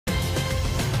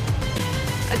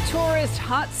Tourist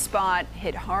hotspot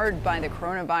hit hard by the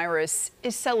coronavirus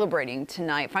is celebrating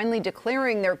tonight, finally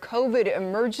declaring their COVID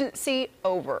emergency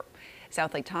over.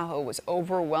 South Lake Tahoe was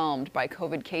overwhelmed by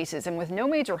COVID cases, and with no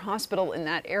major hospital in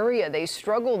that area, they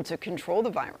struggled to control the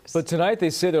virus. But tonight they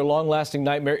say their long-lasting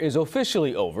nightmare is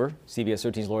officially over. CBS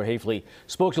 13's Laura Hafley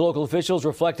spoke to local officials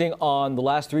reflecting on the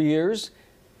last 3 years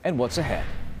and what's ahead.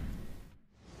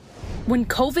 When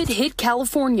COVID hit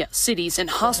California, cities and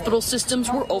hospital systems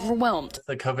were overwhelmed.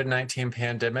 The COVID-19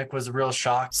 pandemic was a real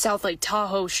shock. South Lake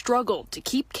Tahoe struggled to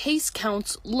keep case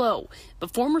counts low.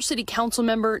 But former city council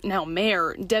member, now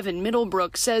mayor, Devin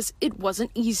Middlebrook says it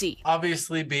wasn't easy.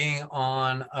 Obviously, being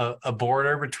on a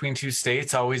border between two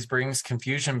states always brings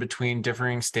confusion between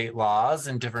differing state laws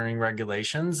and differing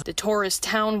regulations. The tourist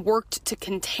town worked to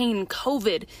contain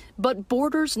COVID, but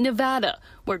borders Nevada,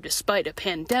 where despite a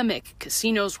pandemic,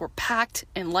 casinos were packed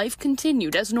and life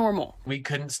continued as normal. We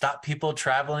couldn't stop people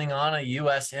traveling on a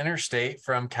U.S. interstate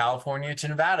from California to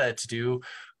Nevada to do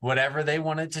whatever they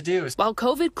wanted to do. While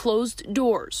COVID closed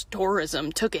doors,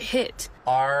 tourism took a hit.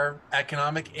 Our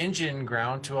economic engine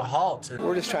ground to a halt.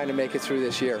 We're just trying to make it through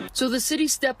this year. So the city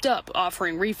stepped up,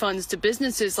 offering refunds to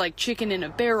businesses like Chicken in a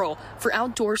Barrel for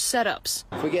outdoor setups.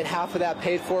 If we get half of that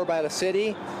paid for by the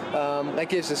city, that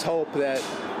gives us hope that,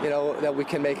 that we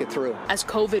can make it through. As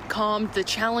COVID calmed, the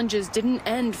challenges didn't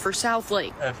end for South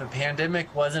Lake. If the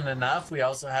pandemic wasn't enough, we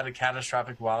also had a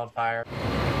catastrophic wildfire.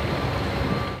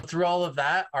 Through all of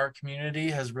that, our community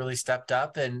has really stepped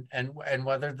up and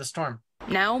weathered the storm.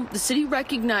 Now, the city,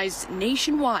 recognized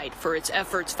nationwide for its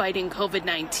efforts fighting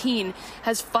COVID-19,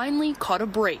 has finally caught a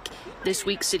break. This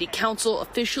week, City Council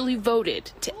officially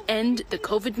voted to end the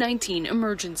COVID-19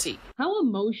 emergency. How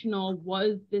emotional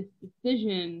was this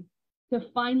decision to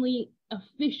finally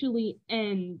officially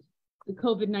end the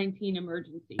COVID-19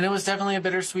 emergency? And it was definitely a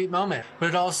bittersweet moment, but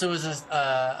it also was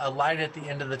a light at the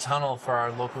end of the tunnel for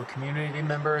our local community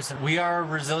members. We are a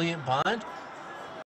resilient bunch.